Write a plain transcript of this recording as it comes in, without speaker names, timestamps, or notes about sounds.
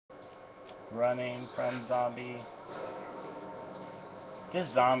Running from zombie. This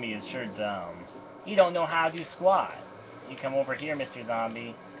zombie is sure dumb. You don't know how to squat. You come over here, Mr.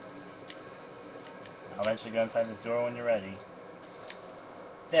 Zombie. I'll eventually go inside this door when you're ready.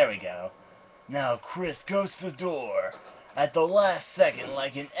 There we go. Now Chris goes to the door at the last second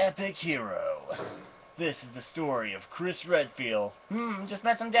like an epic hero. This is the story of Chris Redfield. Just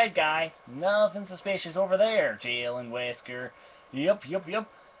met some dead guy. Nothing suspicious over there, Tail and Whisker. Yup.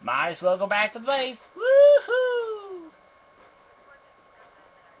 Might as well go back to the base. Woohoo!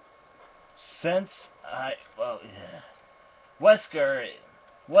 Since Wesker,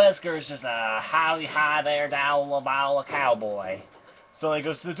 Wesker's just a howdy hi there, down bow cowboy. So he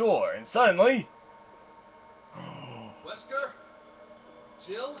goes to the door, and suddenly, Wesker?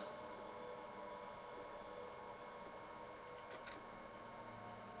 Jill?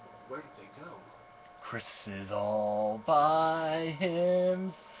 Where did they go? Chris is all by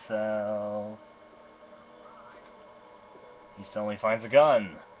himself. He suddenly finds a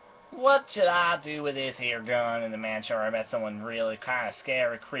gun. What should I do with this here gun in the mansion where I met someone really kind of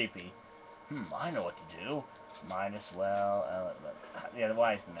scary, creepy? I know what to do. Might as well, the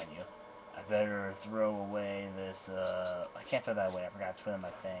why is the menu? I better throw away this, I can't throw that away, I forgot to put it in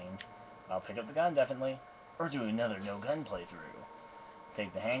my thing. I'll pick up the gun, definitely. Or do another no-gun playthrough.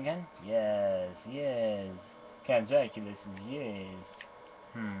 Take the handgun? Yes. Count Dracula says yes.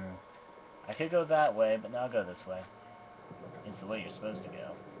 I could go that way, but no, I'll go this way. It's the way you're supposed to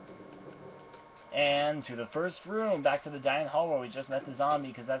go. And to the first room, back to the giant hall where we just met the zombie,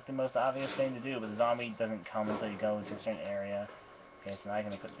 because that's the most obvious thing to do, but the zombie doesn't come until you go into a certain area. Okay, so now I'm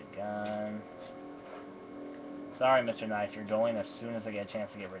going to put the gun. Sorry, Mr. Knife, you're going as soon as I get a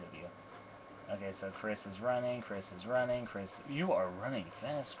chance to get rid of you. Okay, so Chris is running. You are running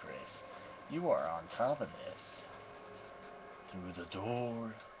fast, Chris. You are on top of this. Through the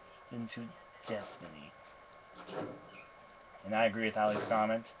door into destiny. And I agree with Ali's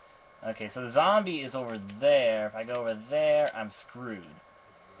comment. Okay, so the zombie is over there. If I go over there, I'm screwed.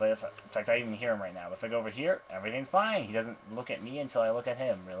 But in fact, I even hear him right now. But if I go over here, everything's fine. He doesn't look at me until I look at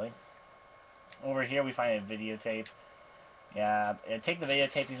him, really. Over here, we find a videotape. Yeah, take the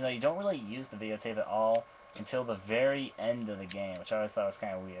videotape, even though you don't really use the videotape at all until the very end of the game, which I always thought was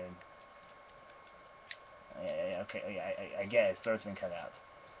kind of weird. I guess throat's been cut out.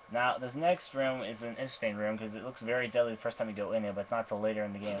 Now, this next room is an interesting room because it looks very deadly the first time you go in it, but it's not till later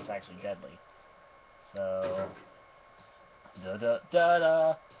in the game it's actually deadly. So,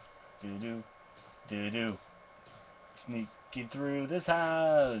 da-da-da-da, do-do, sneaking through this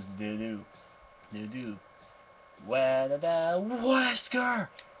house, do-do, where the Wesker,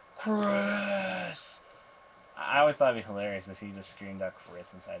 Chris. I always thought it'd be hilarious if he just screamed out Chris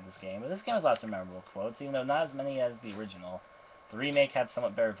inside this game, but this game has lots of memorable quotes, even though not as many as the original. The remake had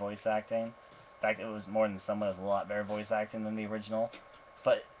somewhat better voice acting. In fact, it was more than somewhat, it was a lot better voice acting than the original.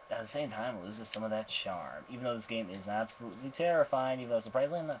 But at the same time, it loses some of that charm. Even though this game is absolutely terrifying, even though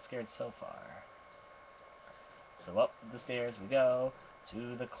surprisingly I'm not scared so far. So up the stairs we go,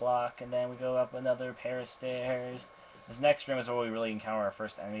 to the clock, and then we go up another pair of stairs. This next room is where we really encounter our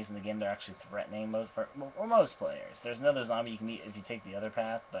first enemies in the game. They're actually threatening most players. There's another zombie you can meet if you take the other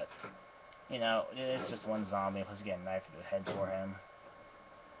path, but you know, it's just one zombie, plus you get a knife to the head for him.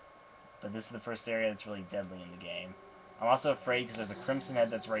 But this is the first area that's really deadly in the game. I'm also afraid because there's a crimson head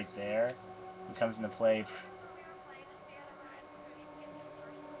that's right there, who comes into play.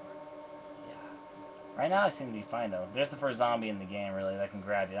 Yeah. Right now I seem to be fine though. There's the first zombie in the game, really, that can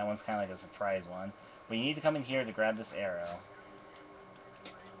grab you. That one's kind of like a surprise one. But you need to come in here to grab this arrow.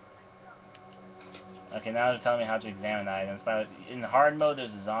 Okay, now they're telling me how to examine items. But in hard mode,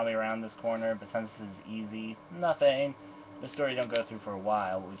 there's a zombie around this corner, but since this is easy, nothing. This door you don't go through for a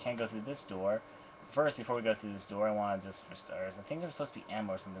while, but we can go through this door. First, before we go through this door, I want to just, for starters, I think there was supposed to be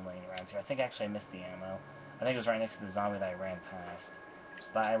ammo or something laying around here. I think actually I missed the ammo. I think it was right next to the zombie that I ran past.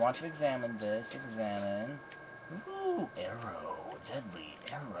 But I want to examine this. Examine. Ooh, arrow. Deadly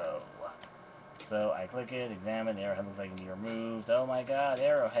arrow. So I click it, examine, the arrowhead looks like it can be removed. Oh my god,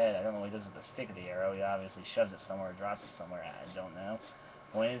 arrowhead. I don't know what he does with the stick of the arrow. He obviously shoves it somewhere, drops it somewhere. I don't know.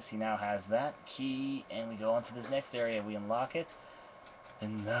 Point is, he now has that key, and we go on to this next area. We unlock it.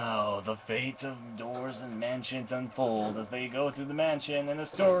 And now the fate of doors and mansions unfold as they go through the mansion, and the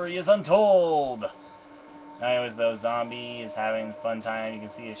story is untold. Anyways, though, zombie is having a fun time. You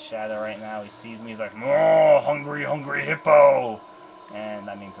can see his shadow right now. He sees me. He's like, "Oh, hungry, hungry hippo!" And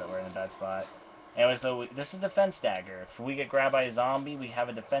that means that we're in a bad spot. Anyways, so this is a defense dagger. If we get grabbed by a zombie, we have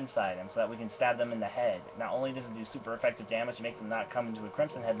a defense item so that we can stab them in the head. Not only does it do super effective damage to make them not come into a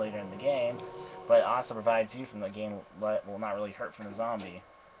crimson head later in the game, but it also provides you from the game what will not really hurt from the zombie.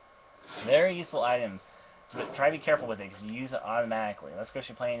 Very useful item. But try to be careful with it because you use it automatically. Let's go if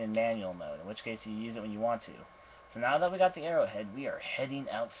you're playing in manual mode, in which case you use it when you want to. So now that we got the arrowhead, we are heading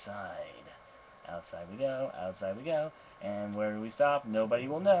outside. Outside we go, outside we go. And where do we stop? Nobody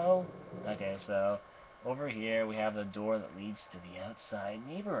will know. Okay, so over here we have the door that leads to the outside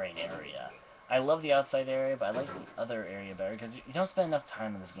neighboring area. I love the outside area, but I like the other area better because you don't spend enough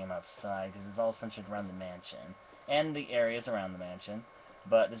time in this game outside because it's all centered around the mansion and the areas around the mansion.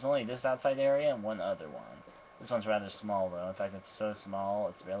 But there's only this outside area and one other one. This one's rather small, though. In fact, it's so small,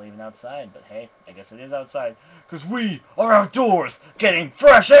 it's barely even outside. But hey, I guess it is outside. Because we are outdoors getting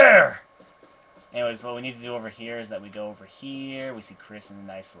fresh air! Anyways, what we need to do over here is that we go over here. We see Chris in a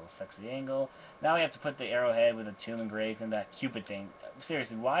nice little sexy angle. Now we have to put the arrowhead with a tomb engraved in that Cupid thing.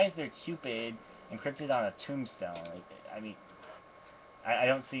 Seriously, why is there Cupid encrypted on a tombstone? I mean, I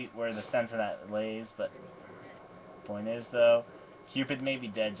don't see where the sense of that lays, but point is, though, Cupid may be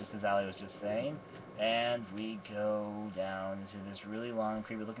dead, just as Ali was just saying, and we go down into this really long,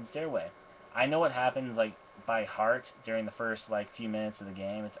 creepy-looking stairway. I know what happens, like, by heart during the first, like, few minutes of the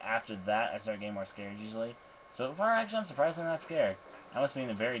game. It's after that I start getting more scared, usually. So far, actually, I'm surprised I'm not scared. I must be in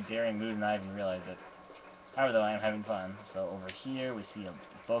a very daring mood and I even realize it. However, though, I am having fun. So over here, we see a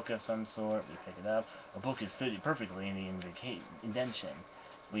book of some sort. We pick it up. A book is fitted perfectly in the indentation.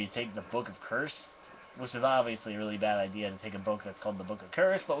 We take the Book of Curse, which is obviously a really bad idea to take a book that's called the Book of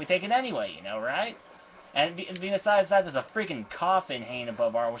Curse, but we take it anyway, you know, right? And besides that, there's a freaking coffin hanging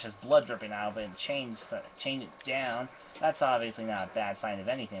above our, which has blood dripping out of it, and chain it down. That's obviously not a bad sign of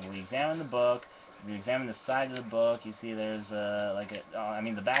anything. We examine the book. We examine the side of the book. You see there's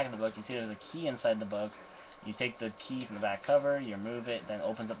the back of the book. You see there's a key inside the book. You take the key from the back cover, you remove it, then it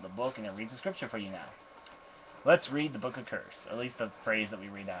opens up the book, and it reads the scripture for you now. Let's read the Book of Curse, or at least the phrase that we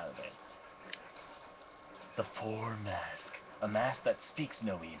read out of it. The Four Mask. A mask that speaks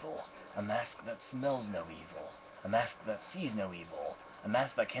no evil. A mask that smells no evil. A mask that sees no evil. A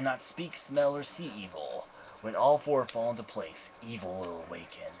mask that cannot speak, smell, or see evil. When all four fall into place, evil will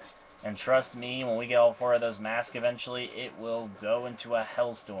awaken. And trust me, when we get all four of those masks eventually, it will go into a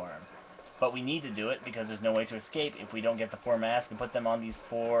hellstorm. But we need to do it because there's no way to escape if we don't get the four masks and put them on these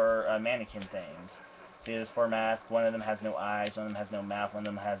four mannequin things. See, there's four masks. One of them has no eyes, one of them has no mouth, one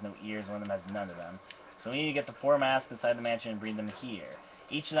of them has no ears, one of them has none of them. So we need to get the four masks inside the mansion and bring them here.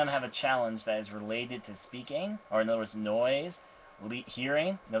 Each of them have a challenge that is related to speaking, or in other words, noise,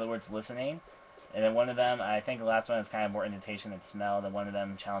 hearing, in other words, listening. And then one of them, I think the last one is kind of more indentation and smell, then one of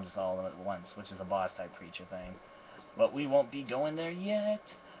them challenges all of them at once, which is a boss-type creature thing. But we won't be going there yet.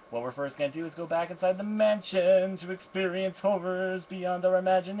 What we're first going to do is go back inside the mansion to experience horrors beyond our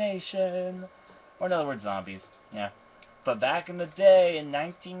imagination. Or in other words, zombies. Yeah. But back in the day, in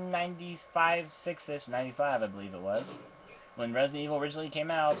 1995, 6-ish, 95 I believe it was, when Resident Evil originally came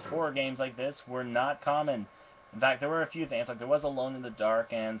out, horror games like this were not common. In fact, there were a few things, like there was Alone in the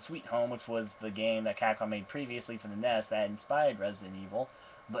Dark and Sweet Home, which was the game that Capcom made previously for the NES that inspired Resident Evil,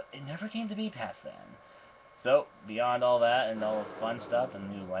 but it never came to be past then. So, beyond all that and all the fun stuff and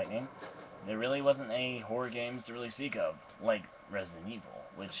New Lightning, there really wasn't any horror games to really speak of, like Resident Evil,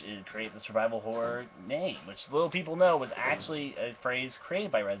 which created the survival horror name, which little people know was actually a phrase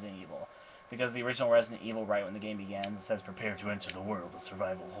created by Resident Evil. Because the original Resident Evil, right when the game began, says, "Prepare to enter the world of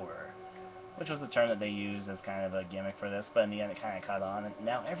survival horror," which was the term that they used as kind of a gimmick for this, but in the end it kind of caught on, and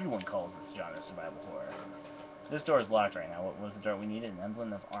now everyone calls this genre survival horror. This door is locked right now. What was the door we needed? An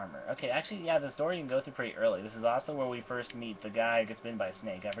emblem of armor. Okay, actually, yeah, this door you can go through pretty early. This is also where we first meet the guy who gets bitten by a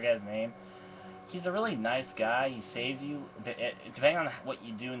snake. I forget his name. He's a really nice guy. He saves you. Depending on what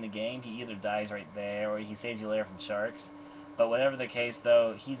you do in the game, he either dies right there or he saves you later from sharks. But whatever the case,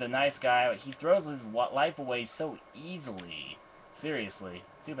 though, he's a nice guy. He throws his life away so easily. Seriously.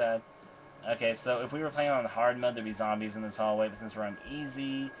 Too bad. Okay, so if we were playing on hard mode, there'd be zombies in this hallway, but since we're on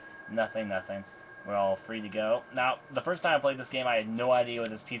easy, nothing. We're all free to go. Now, the first time I played this game, I had no idea what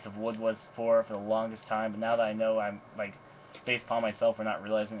this piece of wood was for the longest time, but now that I know, I'm, like, facepalm myself for not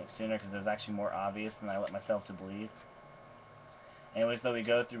realizing it sooner, because it was actually more obvious than I let myself to believe. Anyways, though, we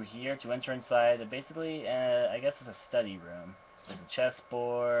go through here to enter inside, basically, I guess it's a study room. There's a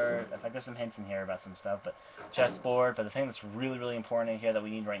chessboard. In fact, there's some hints in here about some stuff, but chessboard. But the thing that's really, really important in here that we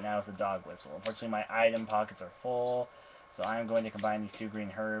need right now is the dog whistle. Unfortunately, my item pockets are full, so I'm going to combine these two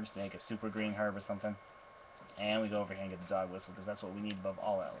green herbs to make a super green herb or something. And we go over here and get the dog whistle, because that's what we need above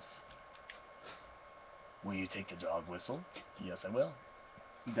all else. Will you take the dog whistle? Yes, I will.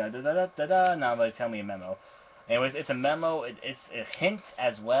 Da-da-da-da-da-da. Now they tell me a memo. Anyways, it's a memo. It's a hint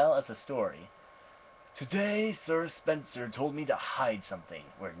as well as a story. Today, Sir Spencer told me to hide something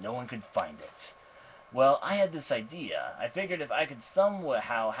where no one could find it. Well, I had this idea. I figured if I could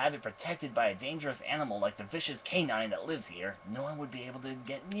somehow have it protected by a dangerous animal like the vicious canine that lives here, no one would be able to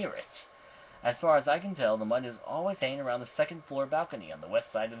get near it. As far as I can tell, the mud is always hanging around the second floor balcony on the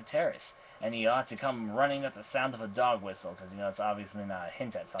west side of the terrace, and he ought to come running at the sound of a dog whistle, because, it's obviously not a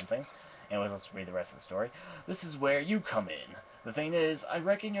hint at something. Anyways, let's read the rest of the story. This is where you come in. The thing is, I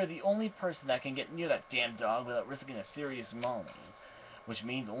reckon you're the only person that can get near that damn dog without risking a serious mauling, which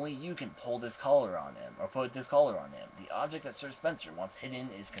means only you can pull this collar on him, or put this collar on him. The object that Sir Spencer wants hidden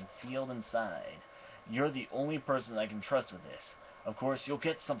is concealed inside. You're the only person I can trust with this. Of course, you'll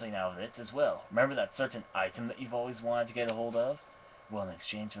get something out of it as well. Remember that certain item that you've always wanted to get a hold of? Well, in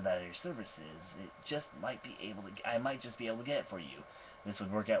exchange for that of your services, I might just be able to get it for you. This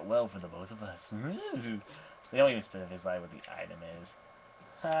would work out well for the both of us. They don't even specify what the item is.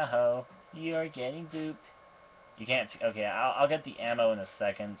 Ha ho, you're getting duped. You can't. Okay, I'll get the ammo in a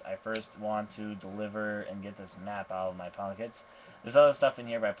second. I first want to deliver and get this map out of my pockets. There's other stuff in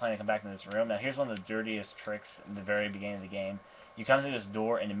here, but I plan to come back in this room. Now, here's one of the dirtiest tricks in the very beginning of the game. You come through this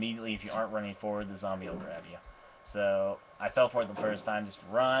door, and immediately, if you aren't running forward, the zombie will grab you. So, I fell for it the first time. Just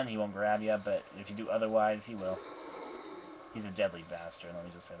run. He won't grab you, but if you do otherwise, he will. He's a deadly bastard, let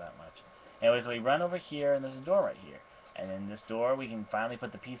me just say that much. Anyway, so we run over here, and there's a door right here. And in this door, we can finally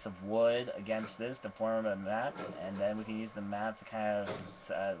put the piece of wood against this to form a map, and then we can use the map to kind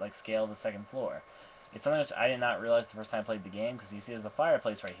of, like, scale the second floor. It's something which I did not realize the first time I played the game, because you see there's a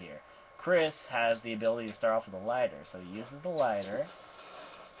fireplace right here. Chris has the ability to start off with a lighter, so he uses the lighter,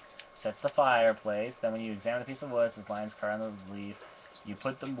 sets the fireplace, then when you examine the piece of wood, it says lines car on the leaf, you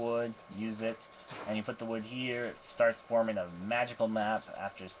put the wood, use it, and you put the wood here, it starts forming a magical map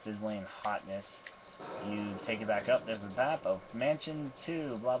after sizzling hotness. You take it back up, there's a map of Mansion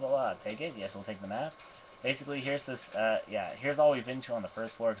 2, blah blah blah. Take it? Yes, we'll take the map. Basically, here's this, here's all we've been to on the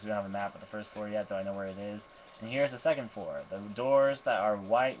first floor, because we don't have a map of the first floor yet, though I know where it is. And here's the second floor. The doors that are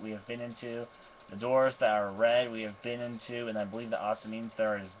white, we have been into. The doors that are red, we have been into, and I believe that also means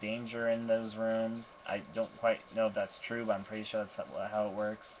there is danger in those rooms. I don't quite know if that's true, but I'm pretty sure that's how it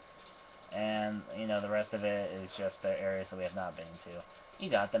works. And, the rest of it is just the areas that we have not been to. You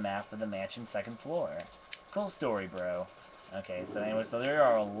got the map for the mansion second floor. Cool story, bro. Okay, so anyway, so there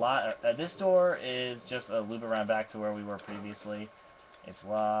are a lot. This door is just a loop around back to where we were previously. It's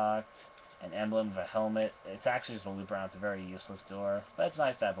locked. An emblem of a helmet. It's actually just a loop around. It's a very useless door, but it's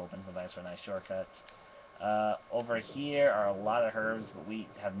nice to have open. Sometimes for a nice shortcut. Over here are a lot of herbs, but we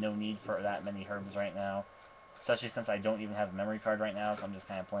have no need for that many herbs right now. Especially since I don't even have a memory card right now, so I'm just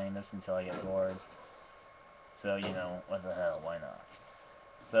kind of playing this until I get bored. So, what the hell, why not?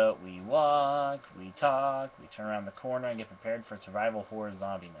 So, we walk, we talk, we turn around the corner and get prepared for survival horror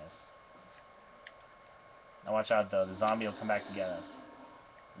zombiness. Now watch out though, the zombie will come back to get us.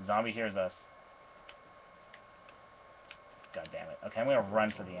 The zombie hears us. God damn it. Okay, I'm gonna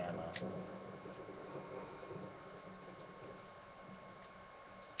run for the ammo.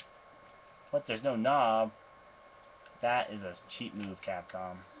 What? There's no knob? That is a cheap move,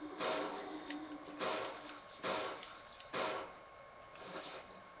 Capcom.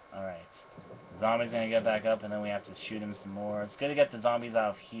 Alright. Zombie's gonna get back up, and then we have to shoot him some more. It's good to get the zombies out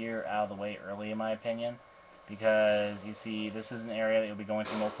of here, out of the way early, in my opinion. Because, you see, this is an area that you'll be going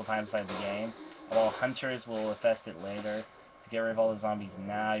through multiple times inside the game. While hunters will infest it later. If you get rid of all the zombies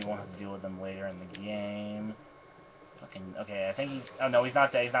now, you won't have to deal with them later in the game. Fucking, okay, I think he's... Oh, no, he's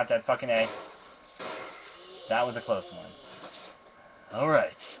not dead. He's not dead. Fucking A. That was a close one.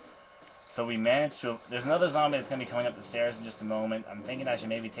 Alright. So we managed to... There's another zombie that's going to be coming up the stairs in just a moment. I'm thinking I should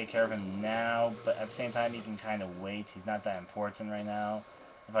maybe take care of him now, but at the same time, you can kind of wait. He's not that important right now.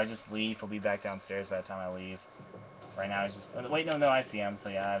 If I just leave, he'll be back downstairs by the time I leave. Right now, he's just... Oh, wait, no, I see him, so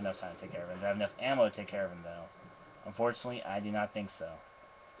yeah, I have enough time to take care of him. Do I have enough ammo to take care of him, though? Unfortunately, I do not think so.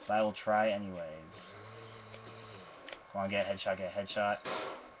 But I will try anyways. Come on, get a headshot, get a headshot.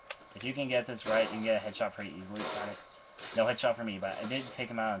 If you can get this right, you can get a headshot pretty easily. Got it. No headshot for me, but I did take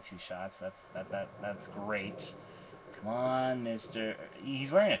him out on 2 shots. That's great. Come on, Mister.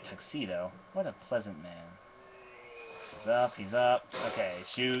 He's wearing a tuxedo. What a pleasant man. He's up. He's up. Okay,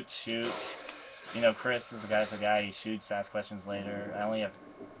 shoot. Chris is the guy. He shoots, asks questions later. I only have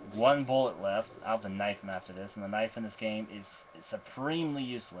 1 bullet left. I'll have to knife him after this, and the knife in this game is supremely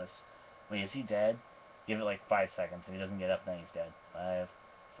useless. Wait, is he dead? Give it like 5 seconds. If he doesn't get up, then he's dead. 5,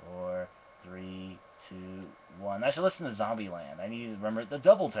 4, 3, 2, 1. I should listen to Zombieland. I need to remember the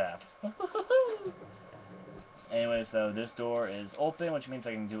double tap. Anyway, so this door is open, which means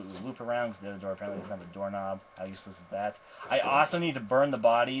I can do a loop around, because the other door apparently doesn't have a doorknob. How useless is that? I also need to burn the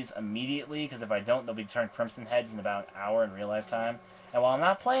bodies immediately, because if I don't, they'll be turned crimson heads in about an hour in real life time. And while I'm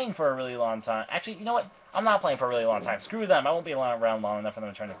not playing for a really long time, actually, you know what? I'm not playing for a really long time. Screw them. I won't be around long enough for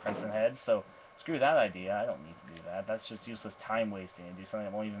them to turn to Crimson Heads, so screw that idea. I don't need to do that. That's just useless time wasting and do something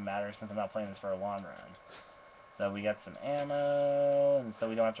that won't even matter since I'm not playing this for a long run. So we got some ammo, and so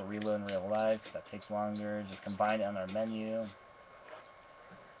we don't have to reload in real life, 'cause that takes longer. Just combine it on our menu.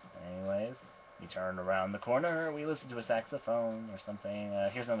 Anyways, we turn around the corner, we listen to a saxophone or something.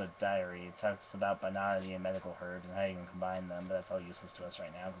 Here's another diary. It talks about banality and medical herbs and how you can combine them, but that's all useless to us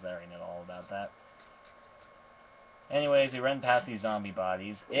right now because I already know all about that. Anyways, we run past these zombie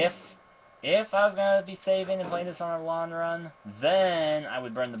bodies. If I was gonna be saving and playing this on a long run, then I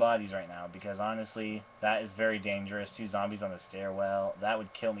would burn the bodies right now, because honestly, that is very dangerous. 2 zombies on the stairwell, that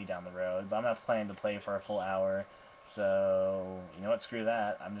would kill me down the road. But I'm not planning to play for a full hour, so you know what? Screw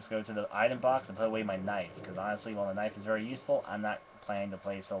that. I'm just going to the item box and put away my knife, because honestly, while the knife is very useful, I'm not planning to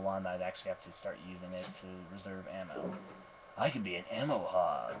play so long that I'd actually have to start using it to reserve ammo. I could be an ammo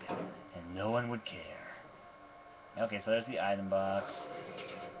hog, and no one would care. Okay, so there's the item box.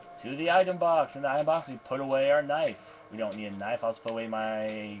 To the item box. In the item box, we put away our knife. We don't need a knife. I'll just put away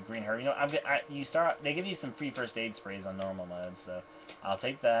my green herb. You know, they give you some free first aid sprays on normal mode, so I'll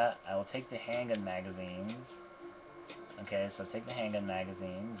take that. I will take the handgun magazines. Okay, so take the handgun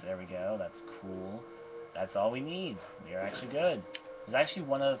magazines. There we go. That's cool. That's all we need. We are actually good. There's actually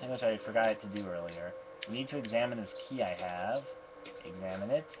one other thing which I forgot to do earlier. We need to examine this key I have.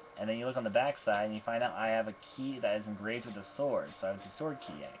 Examine it, and then you look on the back side and you find out I have a key that is engraved with a sword. So I have the sword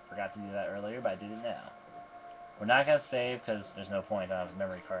key. I forgot to do that earlier, but I did it now. We're not going to save because there's no point. I don't have a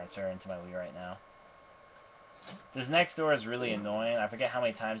memory card inserted into my Wii right now. This next door is really annoying. I forget how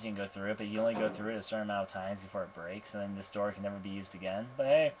many times you can go through it, but you only go through it a certain amount of times before it breaks, and then this door can never be used again. But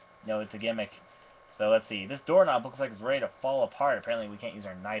hey, no, it's a gimmick. So let's see. This doorknob looks like it's ready to fall apart. Apparently we can't use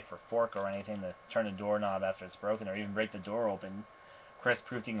our knife or fork or anything to turn the doorknob after it's broken, or even break the door open. Chris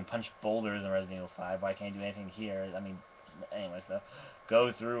proved he can punch boulders in Resident Evil 5. Why can't he do anything here? I mean, anyways, though.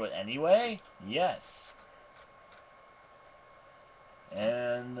 Go through it anyway? Yes.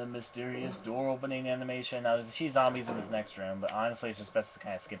 And the mysterious door opening animation. Now, there's a few zombies in this next room, but honestly, it's just best to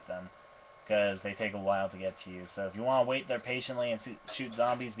kind of skip them, because they take a while to get to you. So if you want to wait there patiently and shoot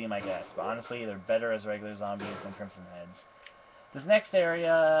zombies, be my guest. But honestly, they're better as regular zombies than Crimson Heads. This next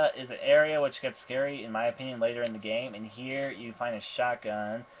area is an area which gets scary, in my opinion, later in the game. And here you find a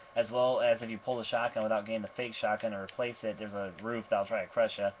shotgun, as well as if you pull the shotgun without getting the fake shotgun or replace it, there's a roof that'll try to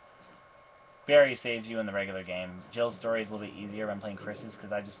crush you. Barry saves you in the regular game. Jill's story is a little bit easier when I'm playing Chris's,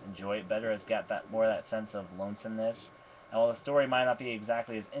 because I just enjoy it better. It's got that more of that sense of lonesomeness. And while the story might not be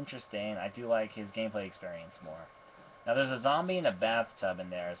exactly as interesting, I do like his gameplay experience more. Now there's a zombie in a bathtub in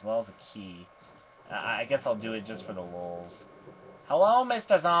there, as well as a key. I guess I'll do it just for the lulz. Hello,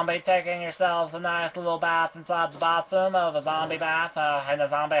 Mr. Zombie, taking yourselves a nice little bath inside the bathroom of a zombie bath in a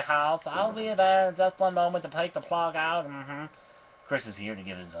zombie house. I'll be there in just one moment to take the plug out. Chris is here to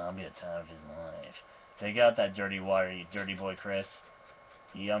give a zombie the time of his life. Take out that dirty water, you dirty boy, Chris.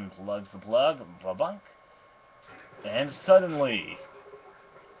 He unplugs the plug, bunk, and suddenly,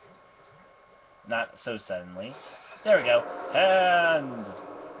 not so suddenly, there we go, and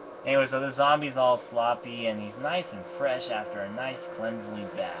anyway, so the zombie's all sloppy, and he's nice and fresh after a nice cleansing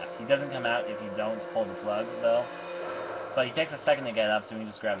bath. He doesn't come out if you don't pull the plug, though. But he takes a second to get up, so we can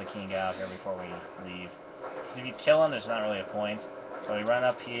just grab the key and get out of here before we leave. If you kill him, there's not really a point. So we run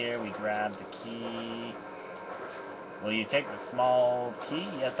up here, we grab the key. Will you take the small key?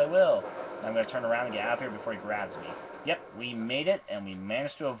 Yes, I will. I'm going to turn around and get out of here before he grabs me. Yep, we made it, and we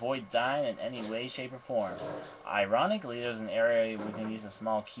managed to avoid dying in any way, shape, or form. Ironically, there's an area we can use a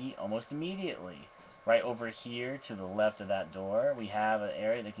small key almost immediately. Right over here to the left of that door, we have an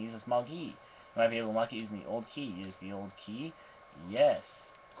area that can use a small key. You might be able to unlock it using the old key. Use the old key? Yes.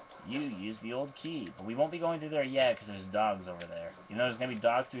 You use the old key. But we won't be going through there yet because there's dogs over there. You know there's going to be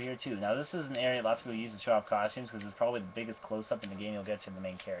dogs through here too. Now this is an area lots of people use to show off costumes because it's probably the biggest close-up in the game you'll get to the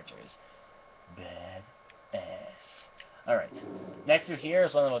main characters. Bad ass. Alright. Next through here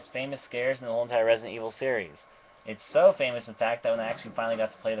is one of the most famous scares in the whole entire Resident Evil series. It's so famous, in fact, that when I actually finally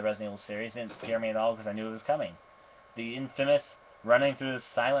got to play the Resident Evil series, it didn't scare me at all because I knew it was coming. The infamous running through the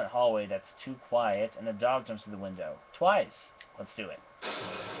silent hallway that's too quiet, and the dog jumps through the window. Twice. Let's do it.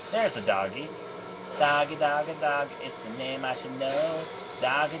 There's the doggy. Doggy, doggy, dog. It's the name I should know.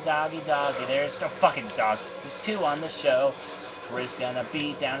 Doggy, doggy, doggy. There's the fucking dog. There's 2 on the show. Chris gonna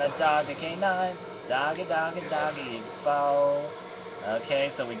beat down a dog at K9. Doggy, doggy, doggy, fall.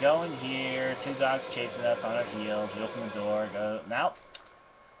 Okay, so we go in here. 2 dogs chasing us on our heels. We open the door. Go. Now,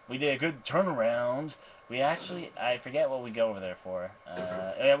 we did a good turnaround. We actually, I forget what we go over there for.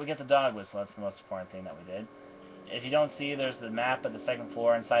 Yeah, we get the dog whistle. That's the most important thing that we did. if you don't see, there's the map of the second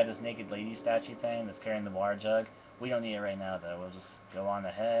floor inside this naked lady statue thing that's carrying the water jug. We don't need it right now, though. We'll just go on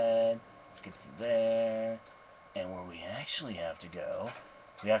ahead, skip to there, and where we actually have to go,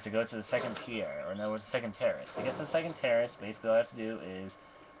 we have to go to the second tier, or no, it's the second terrace. To get to the second terrace, basically all I have to do is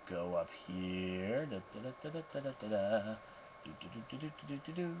go up here,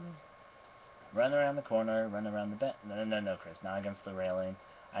 run around the corner, run around the bed. No, Chris, not against the railing.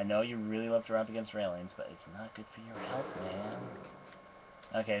 I know you really love to run up against railings, but it's not good for your health, man.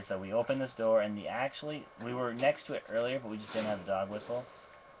 Okay, so we open this door, and we were next to it earlier, but we just didn't have the dog whistle.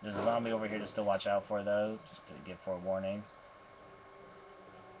 There's a zombie over here just to watch out for, though, just to give forewarning.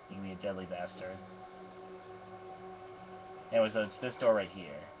 You can be a deadly bastard. Anyway, so it's this door right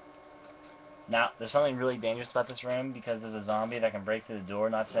here. Now, there's something really dangerous about this room, because there's a zombie that can break through the door,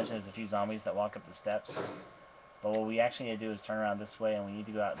 not to mention there's a few zombies that walk up the steps. But what we actually need to do is turn around this way, and we need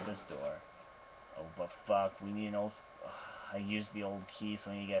to go out this door. Oh, but fuck, we need an old... I used the old key,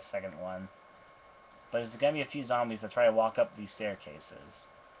 so we need to get a second one. But there's going to be a few zombies that try to walk up these staircases.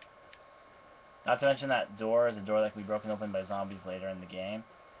 Not to mention that door is a door that can be broken open by zombies later in the game.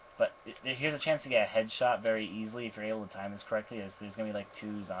 But here's a chance to get a headshot very easily if you're able to time this correctly. There's going to be like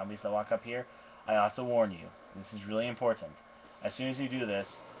 2 zombies that walk up here. I also warn you, this is really important. As soon as you do this,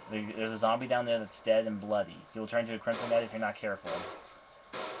 there's a zombie down there that's dead and bloody. He will turn into a crimson head if you're not careful.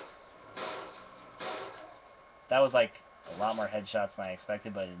 That was like a lot more headshots than I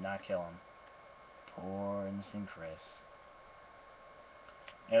expected, but it did not kill him. Poor innocent Chris.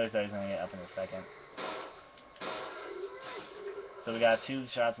 Anyways, he's going to get up in a second. So we got 2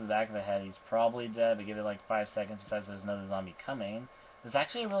 shots in the back of the head. He's probably dead, but give it like 5 seconds. Besides, there's another zombie coming. There's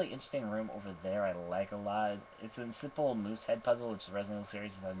actually a really interesting room over there I like a lot. It's a simple moose head puzzle, which the Resident Evil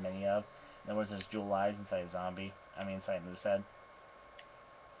series has had many of. In other words, there's jewel eyes inside a zombie. Inside a moose head.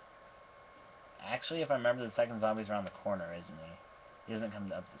 Actually, if I remember, the second zombie's around the corner, isn't he? He doesn't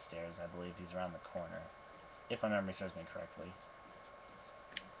come up the stairs, I believe. He's around the corner. If my memory serves me correctly.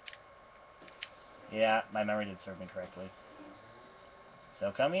 Yeah, my memory did serve me correctly.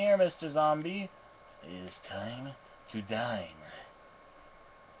 So come here, Mr. Zombie. It is time to dine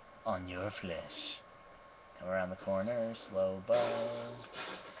on your flesh. Come around the corner, slow bow.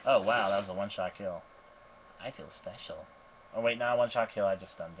 Oh, wow, that was a one-shot kill. I feel special. Oh, wait, not a one-shot kill, I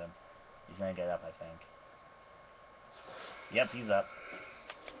just stunned him. He's gonna get up, I think. Yep, he's up.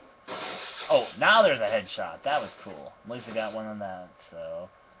 Oh, now there's a headshot. That was cool. At least I got one on that, so...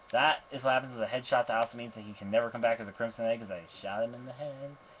 That is what happens with a headshot. That also means that he can never come back as a Crimson Egg because I shot him in the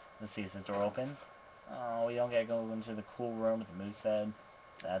head. Let's see, is this door open? Oh, we don't get to go into the cool room with the moose head.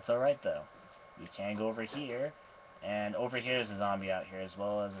 That's alright, though. We can go over here. And over here is a zombie out here, as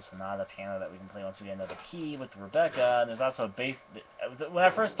well as a Sonata piano that we can play once we get another key with Rebecca. And there's also a base... When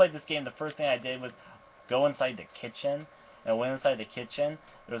I first played this game, the first thing I did was go inside the kitchen. And I went inside the kitchen.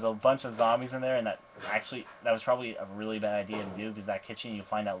 There was a bunch of zombies in there, and that was probably a really bad idea to do, because that kitchen, you'll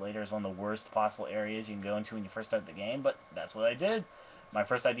find out later, is one of the worst possible areas you can go into when you first start the game, but that's what I did. My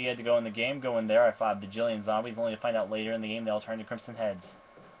first idea to go in the game, go in there, I fought a bajillion zombies, only to find out later in the game they all turned to Crimson Heads.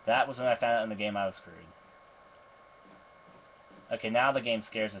 That was when I found out in the game I was screwed. Okay, now the game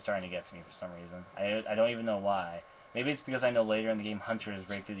scares is starting to get to me for some reason. I don't even know why. Maybe it's because I know later in the game hunters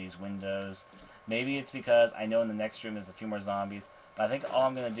break through these windows. Maybe it's because I know in the next room there's a few more zombies. But I think all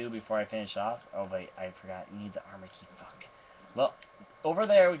I'm going to do before I finish off... Oh, wait, I forgot. You need the armor key. Fuck. Well, over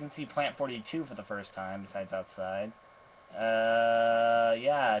there we can see Plant 42 for the first time, besides outside.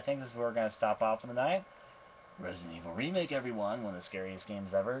 Yeah, I think this is where we're going to stop off for the night. Resident Evil Remake, everyone. One of the scariest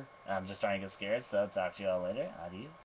games ever. I'm just starting to get scared, so talk to you all later. Adios.